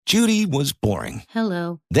Judy was boring.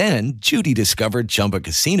 Hello. Then Judy discovered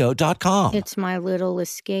ChumbaCasino.com. It's my little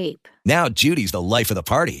escape. Now Judy's the life of the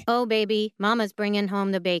party. Oh, baby, mama's bringing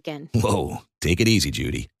home the bacon. Whoa, take it easy,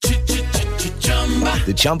 Judy.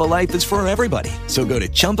 The Chumba life is for everybody. So go to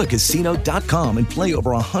ChumbaCasino.com and play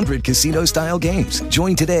over 100 casino-style games.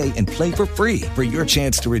 Join today and play for free for your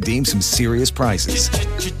chance to redeem some serious prizes.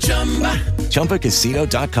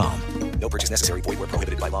 ChumbaCasino.com. No purchase necessary. Void where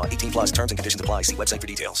prohibited by law. 18 plus terms and conditions apply. See website for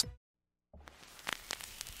details.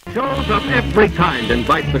 Shows of every kind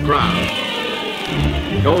invite the crowd.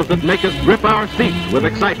 Shows that make us grip our seats with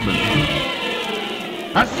excitement.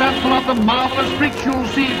 A sample of the marvelous freaks you'll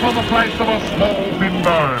see for the price of a small thin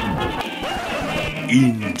dime.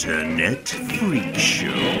 Internet Freak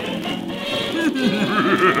Show.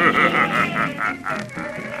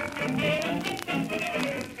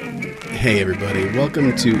 Hey everybody,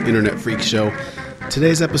 welcome to Internet Freak Show.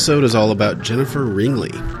 Today's episode is all about Jennifer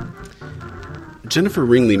Ringley. Jennifer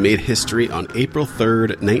Ringley made history on April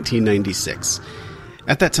 3rd, 1996.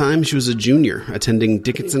 At that time, she was a junior attending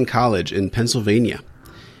Dickinson College in Pennsylvania.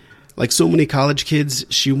 Like so many college kids,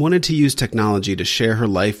 she wanted to use technology to share her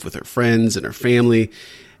life with her friends and her family,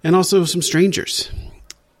 and also some strangers.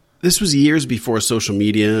 This was years before social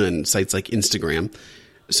media and sites like Instagram,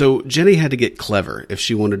 so Jenny had to get clever if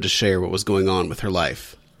she wanted to share what was going on with her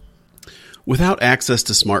life. Without access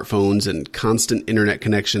to smartphones and constant internet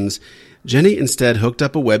connections, Jenny instead hooked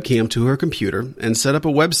up a webcam to her computer and set up a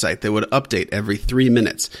website that would update every 3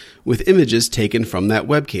 minutes with images taken from that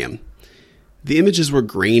webcam. The images were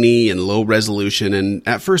grainy and low resolution, and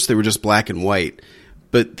at first they were just black and white,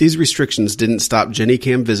 but these restrictions didn't stop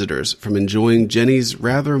JennyCam visitors from enjoying Jenny's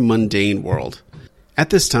rather mundane world. At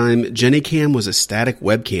this time, JennyCam was a static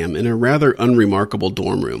webcam in a rather unremarkable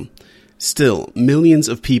dorm room. Still, millions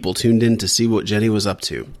of people tuned in to see what Jenny was up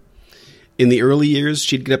to. In the early years,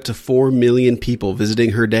 she'd get up to 4 million people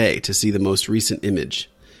visiting her day to see the most recent image.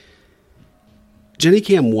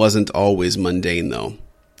 JennyCam wasn't always mundane, though.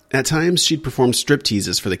 At times, she'd perform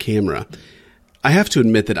stripteases for the camera. I have to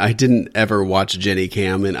admit that I didn't ever watch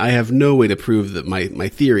JennyCam, and I have no way to prove that my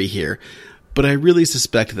theory here, but I really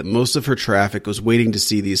suspect that most of her traffic was waiting to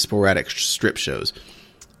see these sporadic strip shows,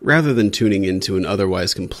 rather than tuning into an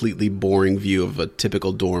otherwise completely boring view of a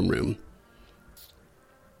typical dorm room.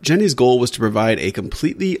 Jenny's goal was to provide a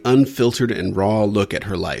completely unfiltered and raw look at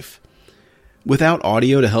her life. Without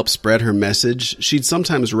audio to help spread her message, she'd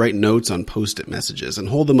sometimes write notes on post-it messages and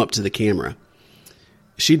hold them up to the camera.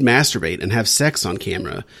 She'd masturbate and have sex on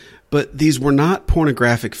camera, but these were not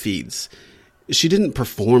pornographic feeds. She didn't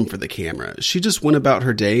perform for the camera. She just went about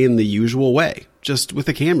her day in the usual way, just with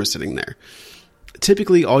the camera sitting there.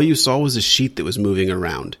 Typically, all you saw was a sheet that was moving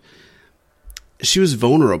around. She was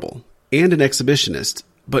vulnerable and an exhibitionist,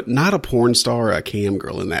 but not a porn star or a cam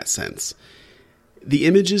girl in that sense. The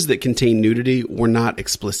images that contained nudity were not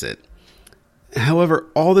explicit. However,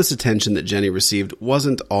 all this attention that Jenny received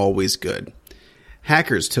wasn't always good.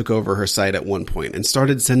 Hackers took over her site at one point and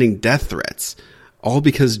started sending death threats, all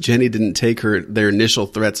because Jenny didn't take their initial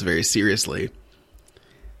threats very seriously.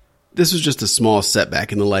 This was just a small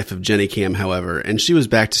setback in the life of JennyCam, however, and she was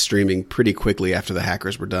back to streaming pretty quickly after the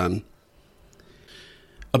hackers were done.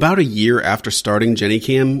 About a year after starting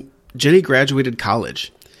JennyCam, Jenny graduated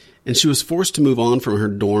college, and she was forced to move on from her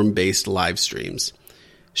dorm-based live streams.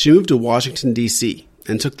 She moved to Washington, D.C.,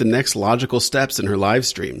 and took the next logical steps in her live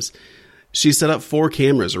streams. She set up 4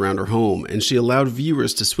 cameras around her home, and she allowed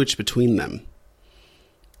viewers to switch between them.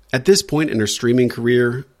 At this point in her streaming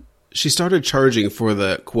career, she started charging for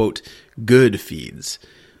the, quote, good feeds.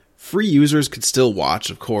 Free users could still watch,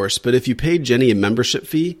 of course, but if you paid Jenny a membership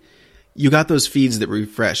fee, you got those feeds that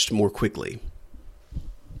refreshed more quickly.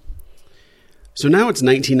 So now it's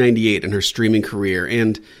 1998 in her streaming career,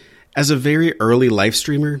 and as a very early live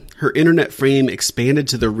streamer, her internet fame expanded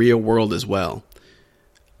to the real world as well.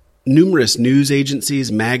 Numerous news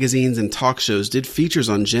agencies, magazines, and talk shows did features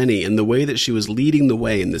on Jenny and the way that she was leading the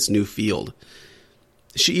way in this new field.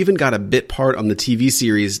 She even got a bit part on the TV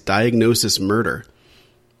series Diagnosis Murder.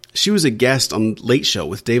 She was a guest on Late Show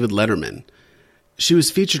with David Letterman. She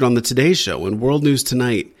was featured on The Today Show and World News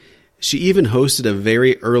Tonight. She even hosted a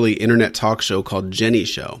very early internet talk show called Jenny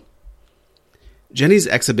Show. Jenny's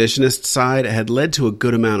exhibitionist side had led to a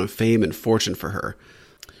good amount of fame and fortune for her.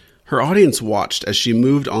 Her audience watched as she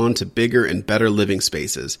moved on to bigger and better living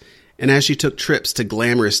spaces, and as she took trips to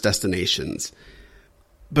glamorous destinations.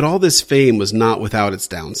 But all this fame was not without its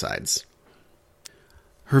downsides.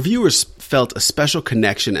 Her viewers felt a special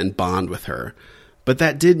connection and bond with her, but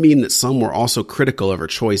that did mean that some were also critical of her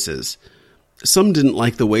choices. Some didn't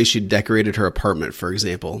like the way she decorated her apartment, for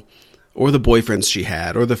example, or the boyfriends she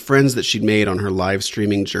had, or the friends that she'd made on her live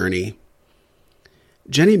streaming journey.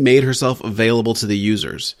 Jenny made herself available to the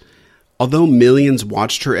users. Although millions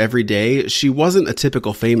watched her every day, she wasn't a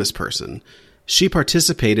typical famous person. She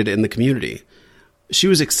participated in the community. She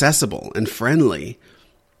was accessible and friendly.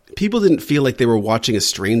 People didn't feel like they were watching a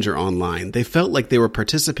stranger online. They felt like they were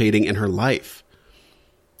participating in her life.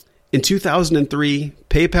 In 2003,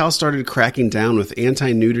 PayPal started cracking down with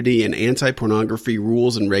anti-nudity and anti-pornography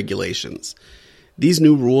rules and regulations. These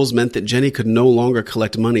new rules meant that Jenny could no longer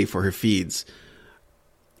collect money for her feeds.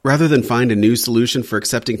 Rather than find a new solution for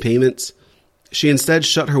accepting payments, she instead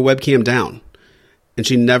shut her webcam down, and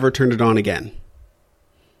she never turned it on again.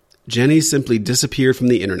 Jenny simply disappeared from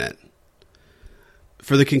the internet.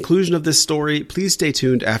 For the conclusion of this story, please stay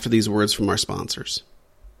tuned after these words from our sponsors.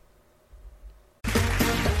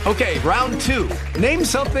 Okay, round two. Name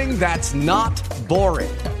something that's not boring.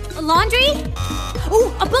 A laundry? Ooh,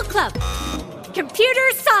 a book club. Computer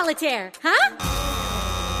solitaire, huh?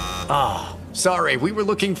 Ah, oh, sorry, we were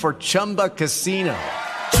looking for Chumba Casino.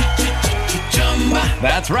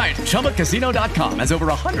 That's right, ChumbaCasino.com has over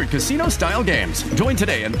 100 casino-style games. Join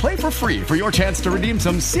today and play for free for your chance to redeem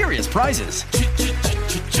some serious prizes.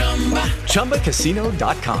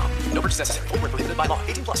 ChumbaCasino.com. No purchase necessary. Void where prohibited by law.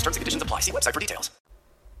 18+ terms and conditions apply. See website for details.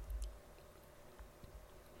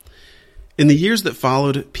 In the years that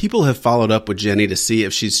followed, people have followed up with Jenny to see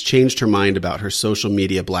if she's changed her mind about her social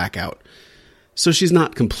media blackout. So she's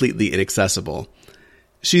not completely inaccessible.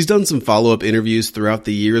 She's done some follow-up interviews throughout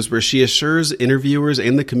the years where she assures interviewers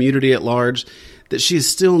and the community at large that she is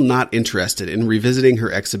still not interested in revisiting her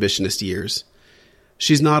exhibitionist years.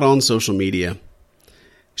 She's not on social media.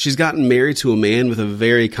 She's gotten married to a man with a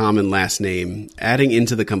very common last name, adding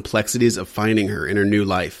into the complexities of finding her in her new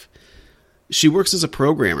life. She works as a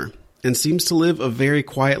programmer and seems to live a very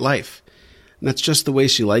quiet life, and that's just the way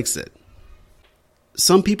she likes it.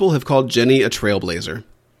 Some people have called Jenny a trailblazer.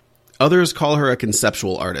 Others call her a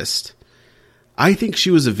conceptual artist. I think she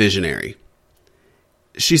was a visionary.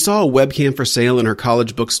 She saw a webcam for sale in her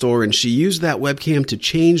college bookstore, and she used that webcam to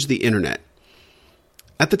change the internet.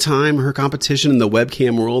 At the time, her competition in the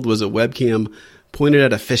webcam world was a webcam pointed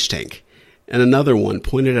at a fish tank, and another one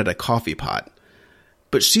pointed at a coffee pot.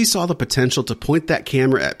 But she saw the potential to point that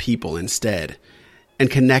camera at people instead, and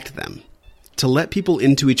connect them, to let people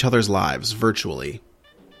into each other's lives virtually.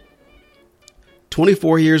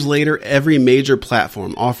 24 years later, every major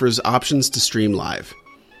platform offers options to stream live.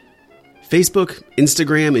 Facebook,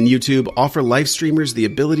 Instagram, and YouTube offer live streamers the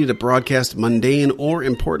ability to broadcast mundane or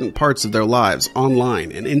important parts of their lives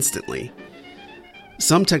online and instantly.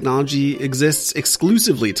 Some technology exists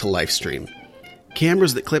exclusively to live stream.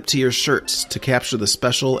 Cameras that clip to your shirts to capture the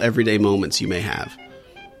special everyday moments you may have.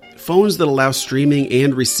 Phones that allow streaming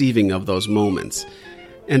and receiving of those moments.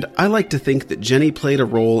 And I like to think that Jenny played a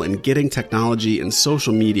role in getting technology and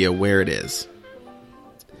social media where it is.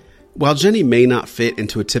 While Jenny may not fit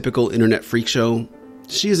into a typical internet freak show,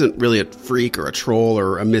 she isn't really a freak or a troll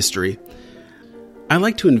or a mystery. I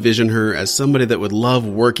like to envision her as somebody that would love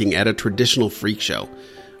working at a traditional freak show,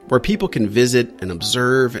 where people can visit and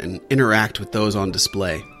observe and interact with those on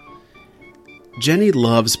display. Jenny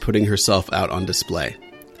loves putting herself out on display.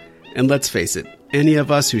 And let's face it, any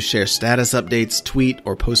of us who share status updates, tweet,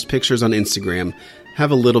 or post pictures on Instagram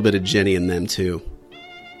have a little bit of Jenny in them too.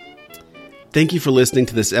 Thank you for listening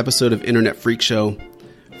to this episode of Internet Freak Show.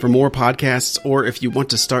 For more podcasts, or if you want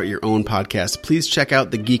to start your own podcast, please check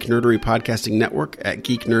out the Geek Nerdery Podcasting Network at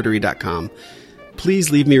geeknerdery.com.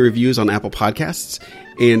 Please leave me reviews on Apple Podcasts,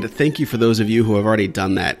 and thank you for those of you who have already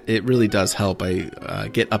done that. It really does help. I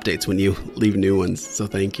get updates when you leave new ones, so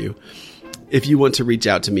thank you. If you want to reach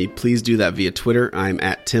out to me, please do that via Twitter. I'm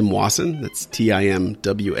at Tim Wasson. That's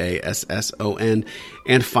TimWasson.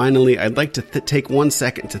 And finally, I'd like to take 1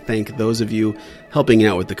 second to thank those of you helping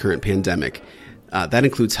out with the current pandemic. That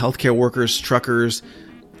includes healthcare workers, truckers,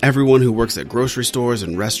 everyone who works at grocery stores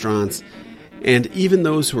and restaurants, and even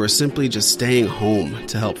those who are simply just staying home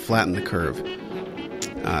to help flatten the curve.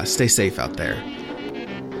 Stay safe out there.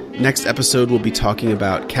 Next episode, we'll be talking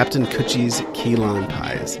about Captain Coochie's key lime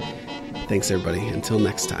pies. Thanks, everybody. Until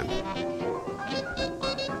next time.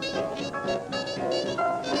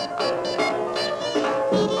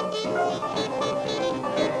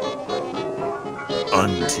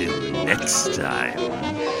 Until next time,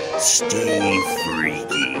 stay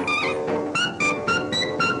freaky.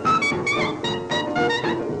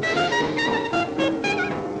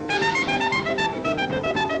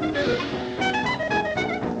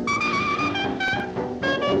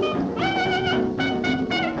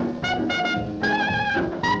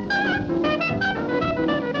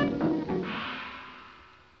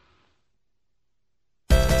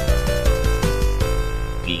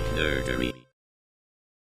 nerdery.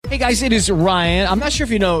 Hey guys, it is Ryan. I'm not sure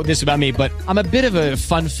if you know this about me, but I'm a bit of a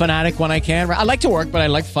fun fanatic when I can. I like to work, but I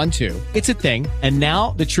like fun too. It's a thing. And now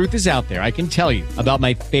the truth is out there. I can tell you about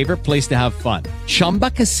my favorite place to have fun.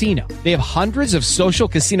 Chumba Casino. They have hundreds of social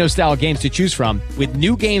casino style games to choose from with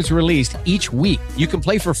new games released each week. You can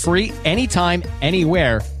play for free anytime,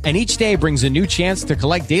 anywhere. And each day brings a new chance to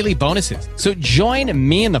collect daily bonuses. So join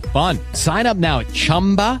me in the fun. Sign up now at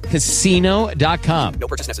ChumbaCasino.com. No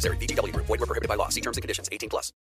purchase necessary. VGW Group. Void where prohibited by law. See terms and conditions. 18+.